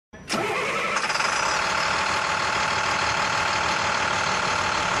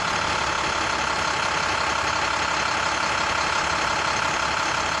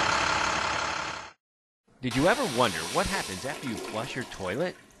Did you ever wonder what happens after you flush your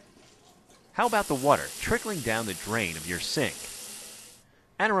toilet? How about the water trickling down the drain of your sink?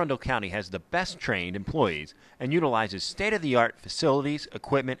 Anne Arundel County has the best trained employees and utilizes state-of-the-art facilities,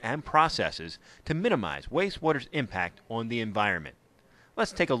 equipment, and processes to minimize wastewater's impact on the environment.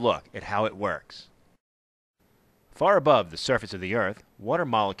 Let's take a look at how it works. Far above the surface of the earth, water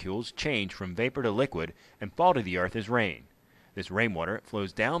molecules change from vapor to liquid and fall to the earth as rain. This rainwater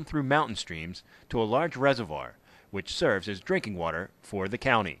flows down through mountain streams to a large reservoir, which serves as drinking water for the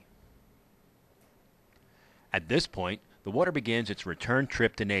county. At this point, the water begins its return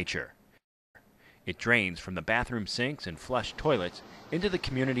trip to nature. It drains from the bathroom sinks and flush toilets into the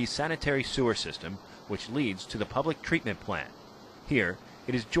community's sanitary sewer system, which leads to the public treatment plant. Here,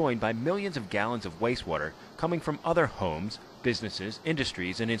 it is joined by millions of gallons of wastewater coming from other homes, businesses,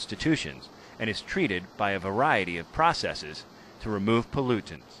 industries, and institutions, and is treated by a variety of processes to remove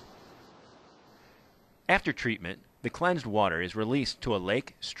pollutants. After treatment, the cleansed water is released to a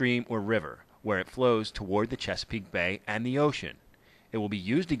lake, stream, or river, where it flows toward the Chesapeake Bay and the ocean. It will be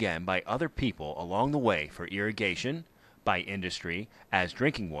used again by other people along the way for irrigation, by industry, as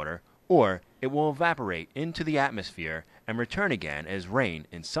drinking water, or it will evaporate into the atmosphere and return again as rain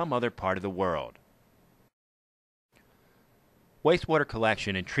in some other part of the world. Wastewater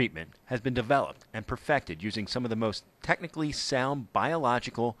collection and treatment has been developed and perfected using some of the most technically sound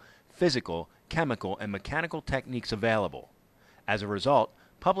biological, physical, chemical, and mechanical techniques available. As a result,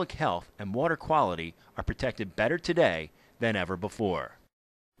 public health and water quality are protected better today than ever before.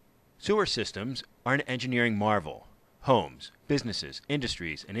 Sewer systems are an engineering marvel. Homes, businesses,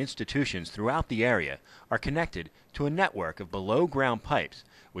 industries, and institutions throughout the area are connected to a network of below-ground pipes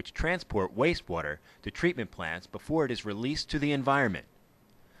which transport wastewater to treatment plants before it is released to the environment.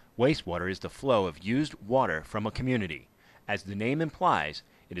 Wastewater is the flow of used water from a community. As the name implies,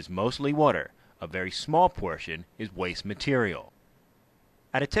 it is mostly water. A very small portion is waste material.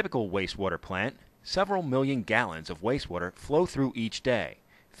 At a typical wastewater plant, several million gallons of wastewater flow through each day,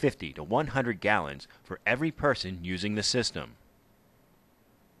 50 to 100 gallons for every person using the system.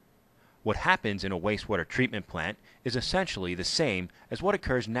 What happens in a wastewater treatment plant is essentially the same as what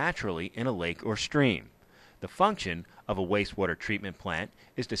occurs naturally in a lake or stream. The function of a wastewater treatment plant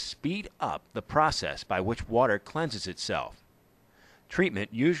is to speed up the process by which water cleanses itself. Treatment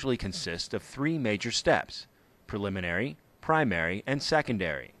usually consists of three major steps: preliminary, primary, and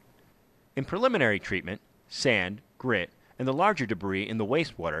secondary. In preliminary treatment, sand, grit, and the larger debris in the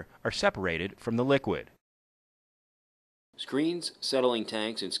wastewater are separated from the liquid. Screens, settling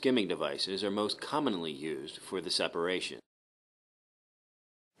tanks, and skimming devices are most commonly used for the separation.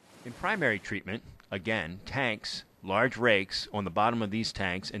 In primary treatment, again, tanks, large rakes on the bottom of these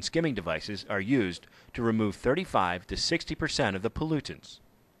tanks, and skimming devices are used to remove 35 to 60% of the pollutants.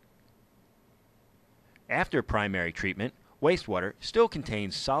 After primary treatment, wastewater still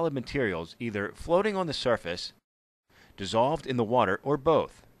contains solid materials either floating on the surface, dissolved in the water, or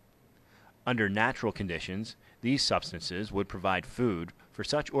both. Under natural conditions, these substances would provide food for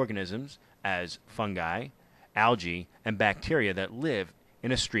such organisms as fungi, algae, and bacteria that live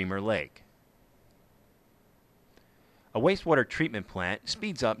in a stream or lake. A wastewater treatment plant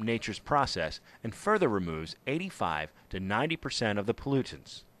speeds up nature's process and further removes 85 to 90% of the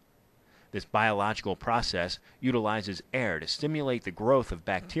pollutants. This biological process utilizes air to stimulate the growth of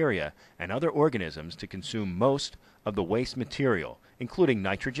bacteria and other organisms to consume most of the waste material, including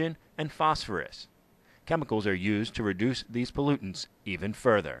nitrogen and phosphorus. Chemicals are used to reduce these pollutants even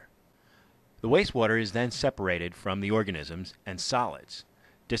further. The wastewater is then separated from the organisms and solids,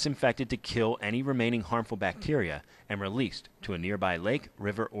 disinfected to kill any remaining harmful bacteria, and released to a nearby lake,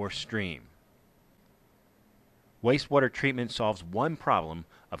 river, or stream. Wastewater treatment solves one problem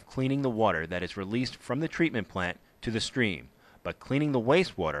of cleaning the water that is released from the treatment plant to the stream, but cleaning the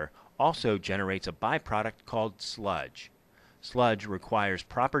wastewater also generates a byproduct called sludge. Sludge requires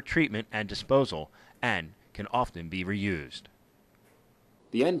proper treatment and disposal and can often be reused.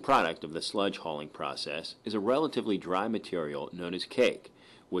 The end product of the sludge hauling process is a relatively dry material known as cake,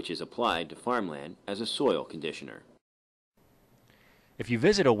 which is applied to farmland as a soil conditioner. If you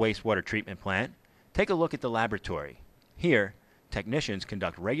visit a wastewater treatment plant, take a look at the laboratory. Here, technicians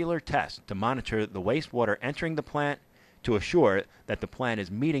conduct regular tests to monitor the wastewater entering the plant to assure that the plant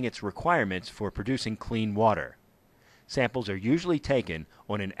is meeting its requirements for producing clean water. Samples are usually taken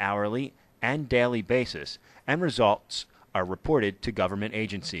on an hourly and daily basis, and results are reported to government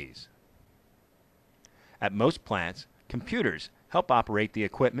agencies. At most plants, computers help operate the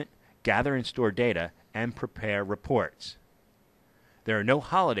equipment, gather and store data, and prepare reports. There are no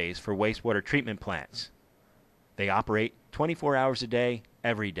holidays for wastewater treatment plants. They operate 24 hours a day,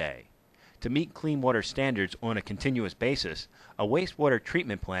 every day. To meet clean water standards on a continuous basis, a wastewater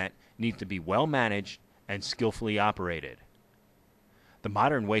treatment plant needs to be well managed and skillfully operated. The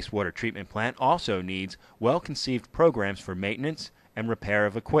modern wastewater treatment plant also needs well-conceived programs for maintenance and repair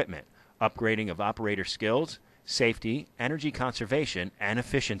of equipment, upgrading of operator skills, safety, energy conservation, and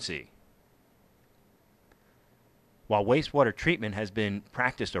efficiency. While wastewater treatment has been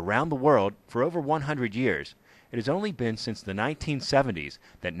practiced around the world for over 100 years, it has only been since the 1970s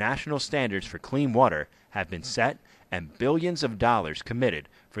that national standards for clean water have been set and billions of dollars committed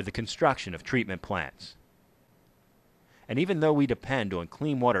for the construction of treatment plants. And even though we depend on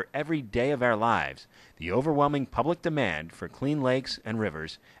clean water every day of our lives, the overwhelming public demand for clean lakes and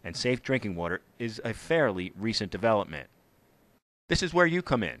rivers and safe drinking water is a fairly recent development. This is where you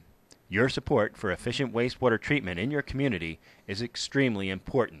come in. Your support for efficient wastewater treatment in your community is extremely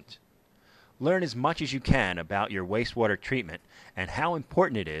important. Learn as much as you can about your wastewater treatment and how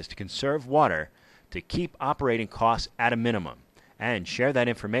important it is to conserve water to keep operating costs at a minimum, and share that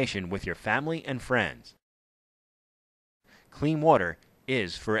information with your family and friends. Clean water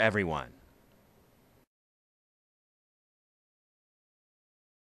is for everyone.